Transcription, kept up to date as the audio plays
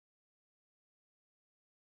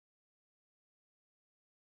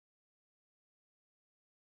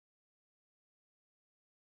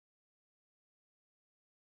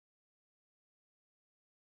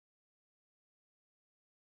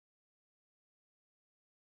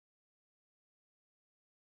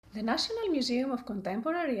The National Museum of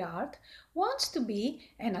Contemporary Art wants to be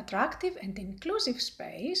an attractive and inclusive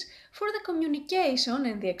space for the communication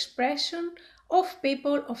and the expression of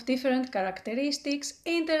people of different characteristics,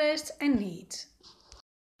 interests, and needs.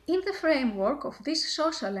 In the framework of this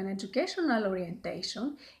social and educational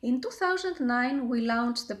orientation, in 2009 we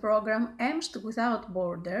launched the program EMST Without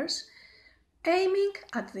Borders, aiming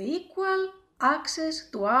at the equal access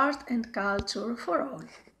to art and culture for all.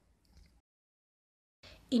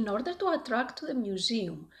 In order to attract to the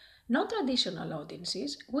museum non-traditional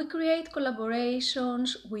audiences, we create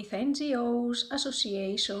collaborations with NGOs,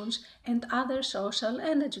 associations, and other social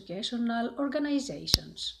and educational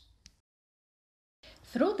organizations.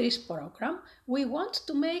 Through this program, we want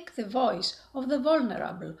to make the voice of the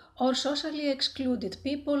vulnerable or socially excluded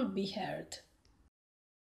people be heard.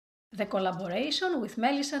 The collaboration with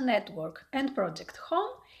Melissa Network and Project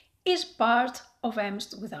Home is part of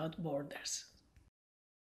EMST Without Borders.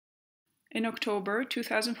 In October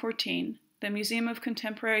 2014, the Museum of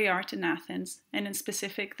Contemporary Art in Athens, and in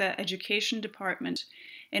specific the Education Department,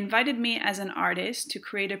 invited me as an artist to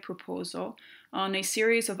create a proposal on a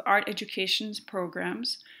series of art education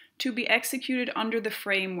programs to be executed under the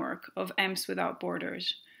framework of EMST Without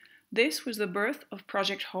Borders. This was the birth of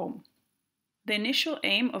Project Home. The initial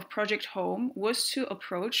aim of Project Home was to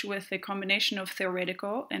approach with a combination of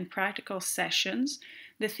theoretical and practical sessions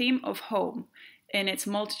the theme of home in its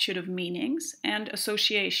multitude of meanings and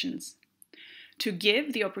associations, to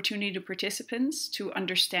give the opportunity to participants to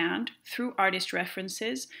understand, through artist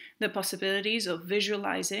references, the possibilities of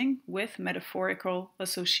visualizing, with metaphorical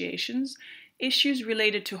associations, issues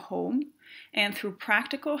related to home, and through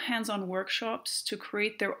practical hands-on workshops to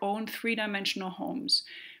create their own three-dimensional homes,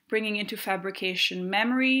 bringing into fabrication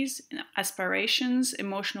memories, aspirations,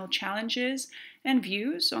 emotional challenges, and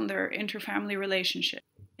views on their interfamily relationship.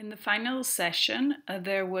 In the final session,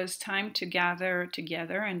 there was time to gather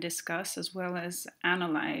together and discuss as well as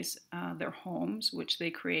analyze their homes, which they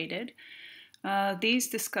created. These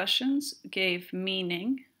discussions gave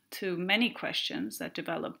meaning to many questions that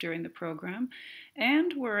developed during the program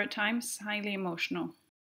and were at times highly emotional.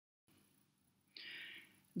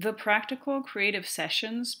 The practical creative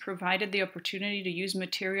sessions provided the opportunity to use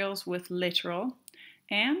materials with literal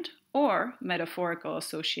and or metaphorical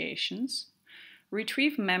associations,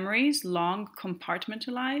 retrieve memories long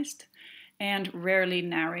compartmentalized and rarely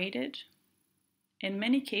narrated. In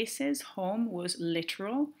many cases, home was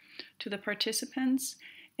literal to the participants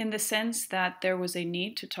in the sense that there was a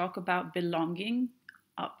need to talk about belonging,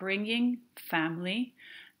 upbringing, family,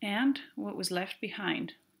 and what was left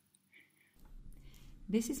behind.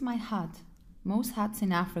 This is my hut. Most huts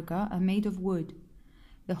in Africa are made of wood.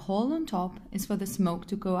 The hole on top is for the smoke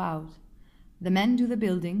to go out. The men do the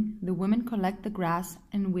building, the women collect the grass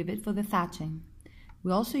and weave it for the thatching.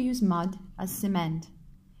 We also use mud as cement.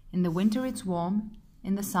 In the winter it's warm,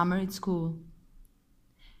 in the summer it's cool.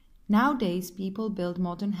 Nowadays people build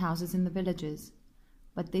modern houses in the villages,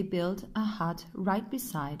 but they build a hut right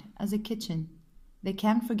beside as a kitchen. They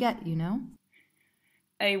can't forget, you know?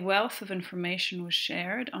 A wealth of information was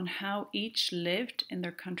shared on how each lived in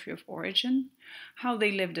their country of origin, how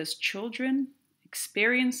they lived as children,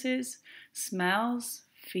 experiences, smells,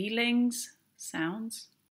 feelings, sounds.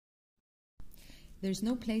 There's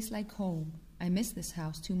no place like home. I miss this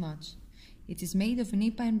house too much. It is made of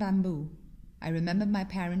nipa and bamboo. I remember my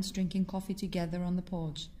parents drinking coffee together on the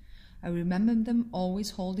porch. I remember them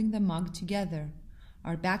always holding the mug together.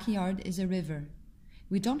 Our backyard is a river.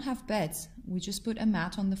 We don't have beds, we just put a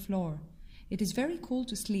mat on the floor. It is very cool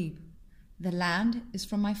to sleep. The land is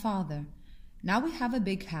from my father. Now we have a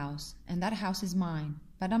big house, and that house is mine,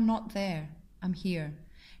 but I'm not there, I'm here.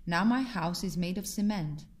 Now my house is made of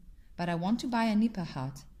cement, but I want to buy a nipa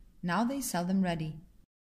hut. Now they sell them ready.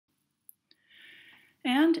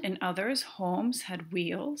 And in others, homes had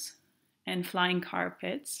wheels and flying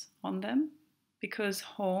carpets on them, because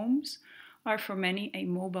homes are for many a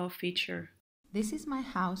mobile feature. This is my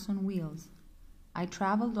house on wheels. I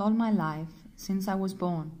traveled all my life, since I was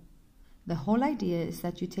born. The whole idea is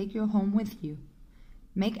that you take your home with you.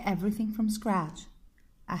 Make everything from scratch.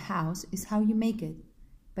 A house is how you make it,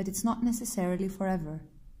 but it's not necessarily forever.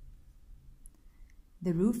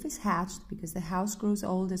 The roof is hatched because the house grows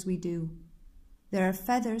old as we do. There are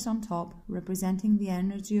feathers on top representing the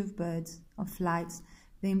energy of birds, of flights,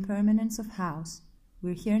 the impermanence of house.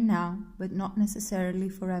 We're here now, but not necessarily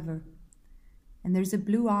forever. And there's a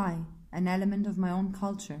blue eye, an element of my own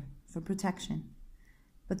culture, for protection.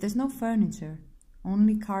 But there's no furniture,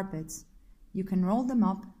 only carpets. You can roll them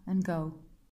up and go.